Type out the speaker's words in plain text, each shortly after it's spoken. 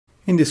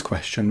In this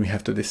question, we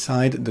have to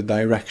decide the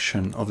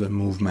direction of the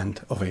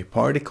movement of a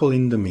particle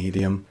in the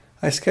medium.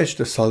 I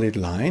sketched a solid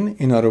line,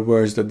 in other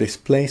words, the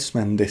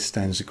displacement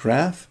distance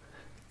graph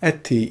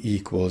at t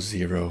equals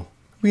 0.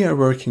 We are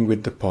working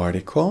with the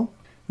particle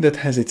that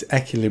has its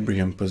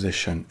equilibrium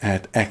position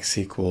at x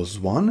equals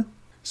 1.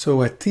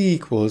 So at t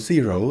equals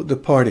 0, the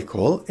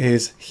particle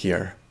is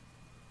here.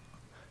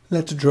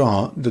 Let's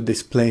draw the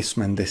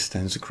displacement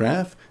distance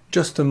graph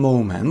just a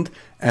moment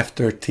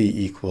after t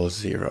equals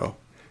 0.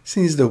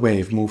 Since the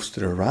wave moves to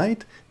the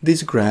right,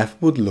 this graph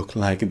would look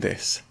like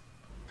this.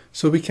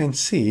 So we can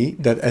see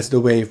that as the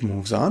wave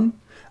moves on,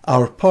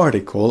 our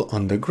particle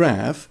on the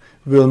graph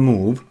will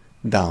move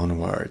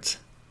downwards.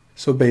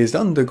 So based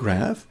on the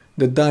graph,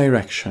 the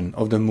direction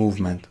of the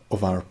movement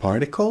of our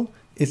particle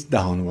is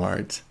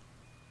downwards.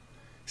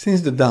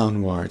 Since the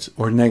downwards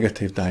or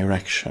negative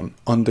direction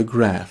on the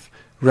graph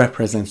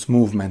represents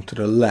movement to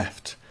the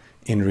left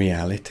in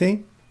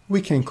reality,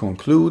 we can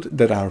conclude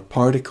that our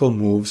particle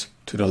moves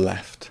to the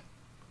left.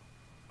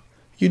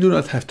 You do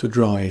not have to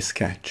draw a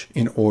sketch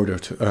in order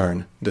to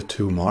earn the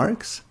 2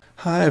 marks.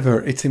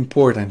 However, it's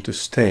important to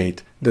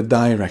state the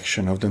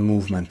direction of the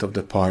movement of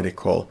the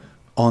particle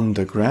on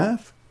the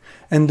graph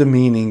and the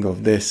meaning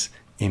of this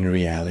in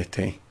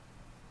reality.